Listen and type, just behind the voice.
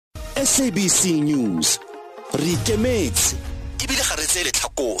SABC News re ikemetse ebile ga re tsele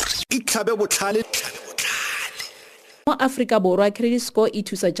tlhakore itlhabe botlhale Mo Africa Borwa credit score e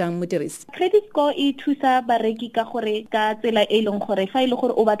thusa jang modirisi. Credit score e thusa bareki ka gore ka tsela e leng gore fa ile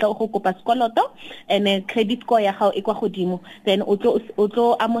gore o batla go kopa sekoloto and credit score ya gago e kwa godimo then o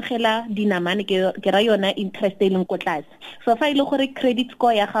tlo amogela dinamane ke ra yona interest e leng ko tlase. So fa ile gore credit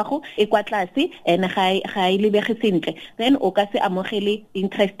score ya gago e kwa tlase and ga e lebege sentle then o ka se amogele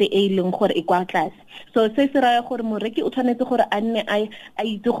interest e leng gore e kwa tlase. So se se raya gore moreki o tshwanetse gore a nne a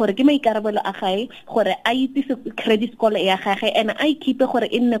itse gore ke maikarabelo a gae gore a itse credit score ya gagwe and a keep gore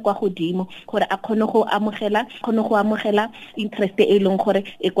e nne kwa godimo gore a kgone go amogela interest e leng gore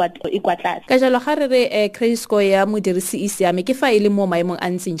e kwa tlase. Ka jalo ga re re credit score ya modirisi e siame ke fa ile mo maemong a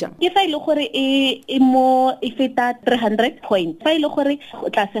ntseng jang? Ke fa ile gore e feta 300 points. Fa ile gore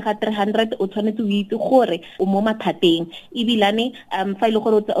tlase ga 300 o tshwanetse o itse gore o mo mathateng ebilane fa ile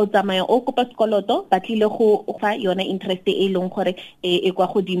gore o tsamaya o kopa sekoloto ba tlile go fa yona interest e leng gore e kwa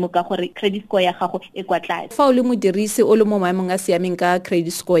godimo ka gore credit score ya gago e kwa tlase. Fa o le modirisi o le mo maemong a siameng ka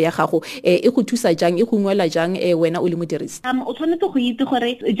credit score ya gago e go thusa jang e go ungwela jang wena o le modirisi? O tshwanetse go itse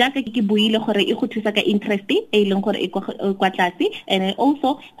gore jaaka ke buile gore e go thusa ka interest e leng gore e kwa tlase and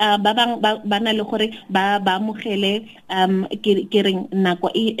also ba bang ba na le gore ba amogele ke reng nako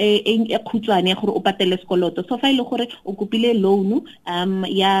e khutshwane gore o patele sekoloto. So fa ile gore o kopile loan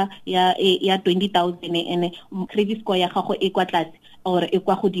ya 20,000 and credit score ya gago e kwa tlase or e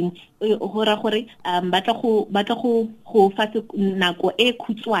kwa godimo hora gore batla go fa nako e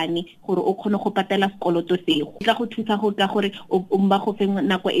khutshwane gore o kgone go patela sekoloto seo. Tla go thusa go ka gore o mba go feng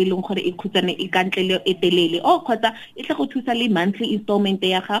nako e leng gore e khutshwane e kantle e telele kgotsa e tla go thusa le monthly installment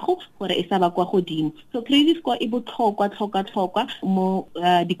ya gago gore e sa ba kwa godimo. So credit score e botlhokwa mo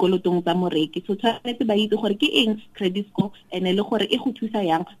dikolotong tsa moreki. So tshwanetse ba itse gore ke eng credit score and le gore e go thusa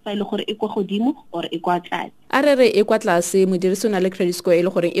yang fa ile gore e kwa godimo or e kwa tlase. A re e kwa tlase modirisi o na le credit score e le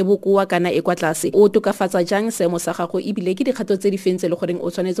gore e bokoa kana e kwa tlase o tokafatsa jang seemo sa gago ebile ke dikgato tse di fentse le gore o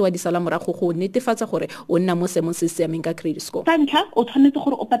tshwanetse wa di sala morago go netefatsa gore o nna mo seemong se se siameng ka credit score? Sa ntlha o tshwanetse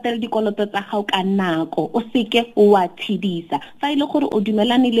gore o patele dikoloto tsa gago ka nako o seke o wa tshedisa. Fa ile gore o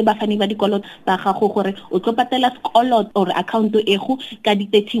dumelane le bafani ba dikoloto ba gago gore o tlo patela sekoloto or account e go ka di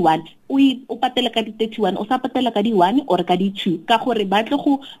 31 o patele ka di 31 o sa patela ka di 1 or ka di 2 ka gore ba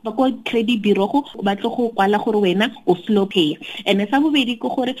go credit bureau go ba go kwala gore wena o slow pay. And sa bobedi ke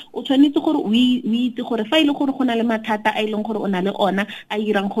gore o tshwanetse gore o itse gore fa ile gore go na le mathata a ileng gore o na le ona a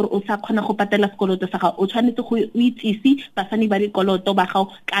irang gore o sa kgona go patela sekoloto sa gago o tshwanetse go itsisi bafani ba dikoloto ba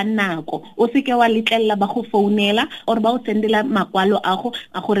gago ka nako o seke wa letlela ba go founela or ba o sendela makwalo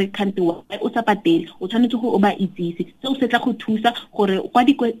a gore khanti o sa patele o tshwanetse go o ba itsisi se o se tla go thusa gore kwa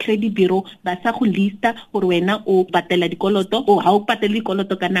di credit bureau ba sa go lista gore wena o patela dikoloto o ha o patela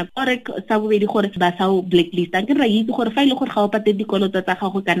dikoloto ka nako or sa bobedi gore ba sa o blacklist ke ra itse gore fa ile gore ga o patela dikoloto tsa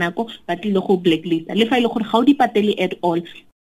gago ka nako ba tlile go blacklist le fa ile gore ga o di patele at all